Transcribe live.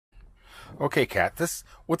Okay, Kat,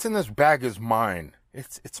 what's in this bag is mine.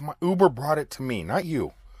 It's my Uber brought it to me, not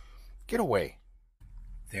you. Get away.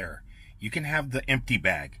 There. You can have the empty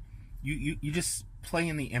bag. You just play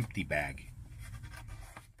in the empty bag.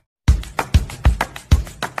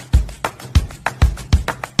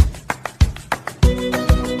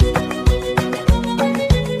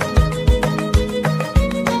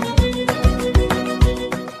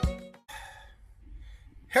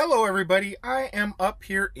 Hello everybody, I am up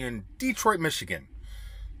here in Detroit, Michigan.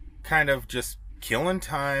 Kind of just killing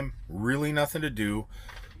time, really nothing to do.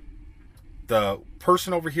 The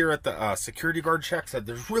person over here at the security guard check said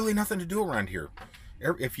there's really nothing to do around here.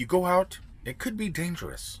 If you go out, it could be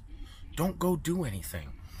dangerous. Don't go do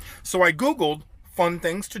anything. So I Googled fun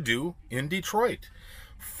things to do in Detroit.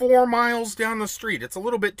 4 miles down the street, it's a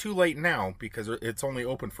little bit too late now because it's only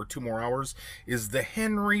open for 2 more hours, is the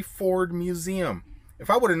Henry Ford Museum. If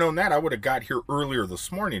I would have known that, I would have got here earlier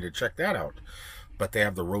this morning to check that out. But they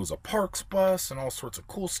have the Rosa Parks bus and all sorts of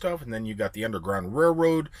cool stuff. And then you got the Underground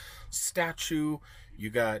Railroad statue. You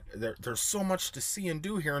got, there's so much to see and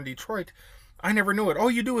do here in Detroit. I never knew it. All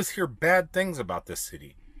you do is hear bad things about this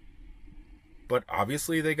city. But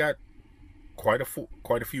obviously they got quite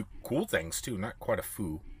a few cool things too. Not quite a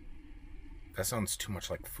foo. That sounds too much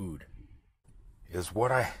like food. Is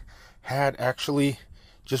what I had actually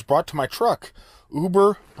just brought to my truck.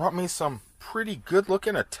 Uber brought me some pretty good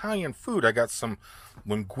looking Italian food. I got some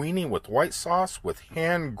linguine with white sauce with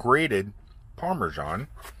hand grated Parmesan.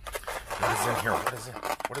 What is in here?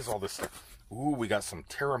 What is all this stuff? Ooh, we got some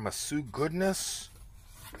tiramisu goodness.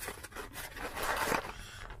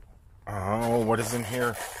 Oh, what is in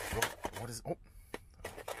here? What is, oh,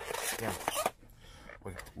 damn.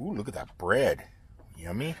 Ooh, look at that bread.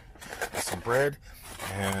 Yummy. Got some bread.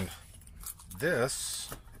 And this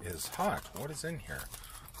is hot. What is in here?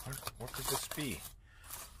 What could this be?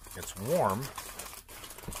 It's warm.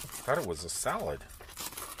 I thought it was a salad.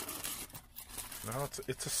 No,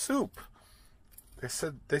 it's a soup. They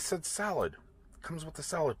said salad. It comes with the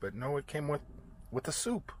salad, but no, it came with a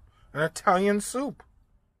soup. An Italian soup.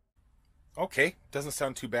 Okay, doesn't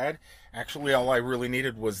sound too bad. Actually, all I really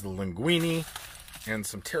needed was the linguine and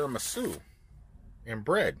some tiramisu and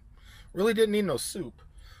bread. Really didn't need no soup,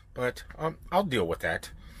 but I'll deal with that.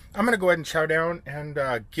 I'm going to go ahead and chow down and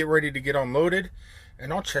get ready to get unloaded,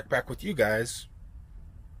 and I'll check back with you guys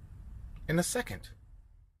in a second.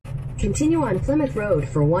 Continue on Plymouth Road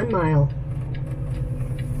for 1 mile.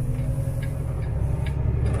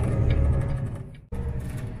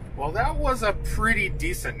 Well, that was a pretty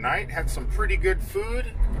decent night. Had some pretty good food.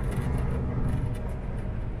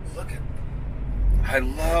 Look at, I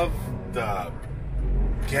love the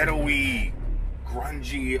ghetto-y,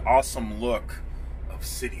 grungy, awesome look of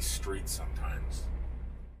city streets sometimes.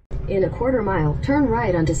 In a 1/4 mile, turn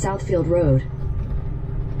right onto Southfield Road.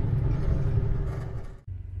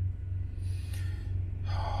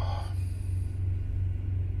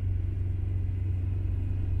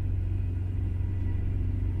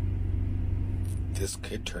 This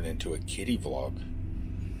could turn into a kitty vlog.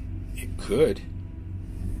 It could.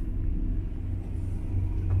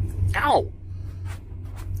 Ow!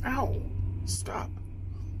 Ow! Stop.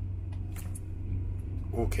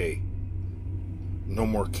 Okay. No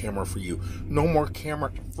more camera for you. No more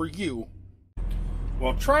camera for you.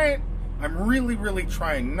 Well, I'm really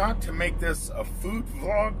trying not to make this a food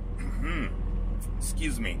vlog.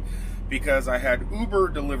 Excuse me. Because I had Uber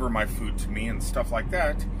deliver my food to me and stuff like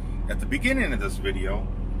that at the beginning of this video.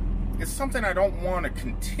 It's something I don't want to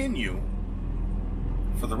continue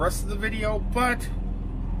for the rest of the video, but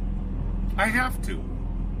I have to.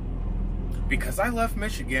 Because I left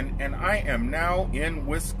Michigan and I am now in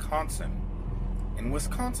Wisconsin. And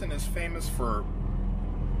Wisconsin is famous for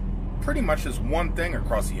pretty much as one thing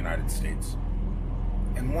across the United States.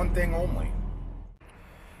 And one thing only.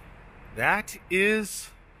 That is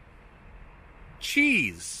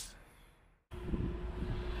cheese.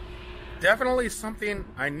 Definitely something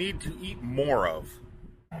I need to eat more of.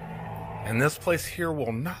 And this place here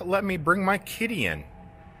will not let me bring my kitty in.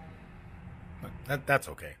 But that's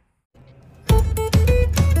okay.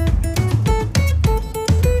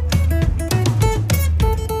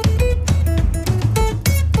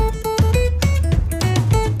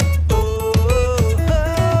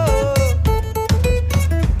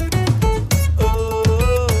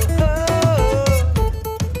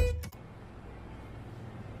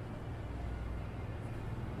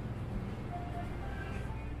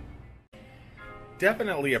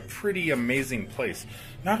 Definitely a pretty amazing place.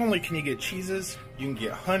 Not only can you get cheeses, you can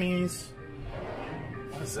get honeys.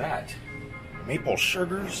 What is that? Maple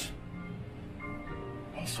sugars.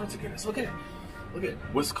 All sorts of goodness. Look at it. Look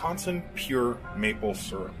at Wisconsin pure maple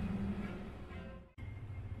syrup.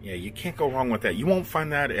 Yeah, you can't go wrong with that. You won't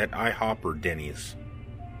find that at IHOP or Denny's.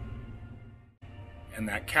 And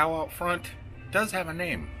that cow out front does have a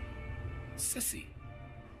name. Sissy.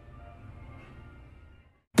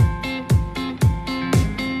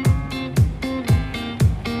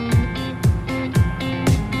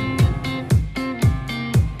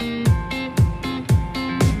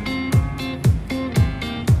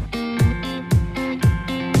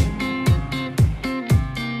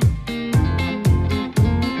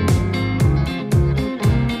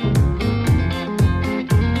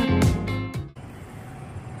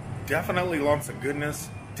 Definitely lots of goodness,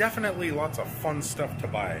 definitely lots of fun stuff to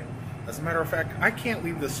buy. As a matter of fact, I can't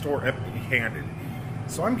leave this store empty-handed.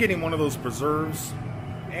 So I'm getting one of those preserves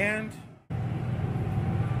and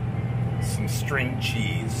some string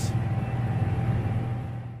cheese.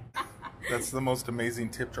 That's the most amazing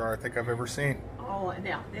tip jar I think I've ever seen. Oh,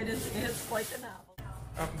 yeah, it is quite the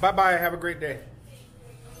novel. Bye-bye, have a great day.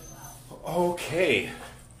 Okay,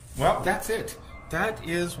 well, that's it. That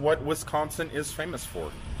is what Wisconsin is famous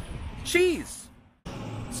for. Cheese!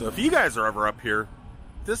 So if you guys are ever up here,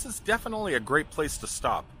 this is definitely a great place to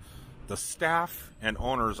stop. The staff and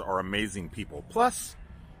owners are amazing people. Plus,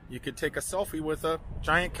 you could take a selfie with a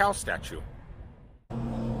giant cow statue.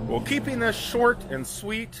 Well, keeping this short and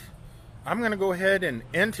sweet, I'm going to go ahead and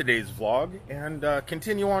end today's vlog and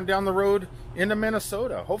continue on down the road into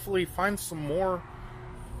Minnesota. Hopefully find some more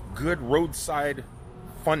good roadside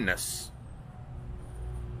funness.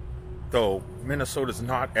 Though Minnesota's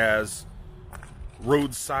not as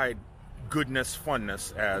roadside goodness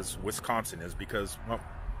funness as Wisconsin is because, well,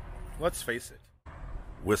 let's face it,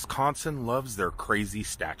 Wisconsin loves their crazy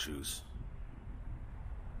statues.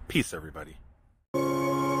 Peace, everybody.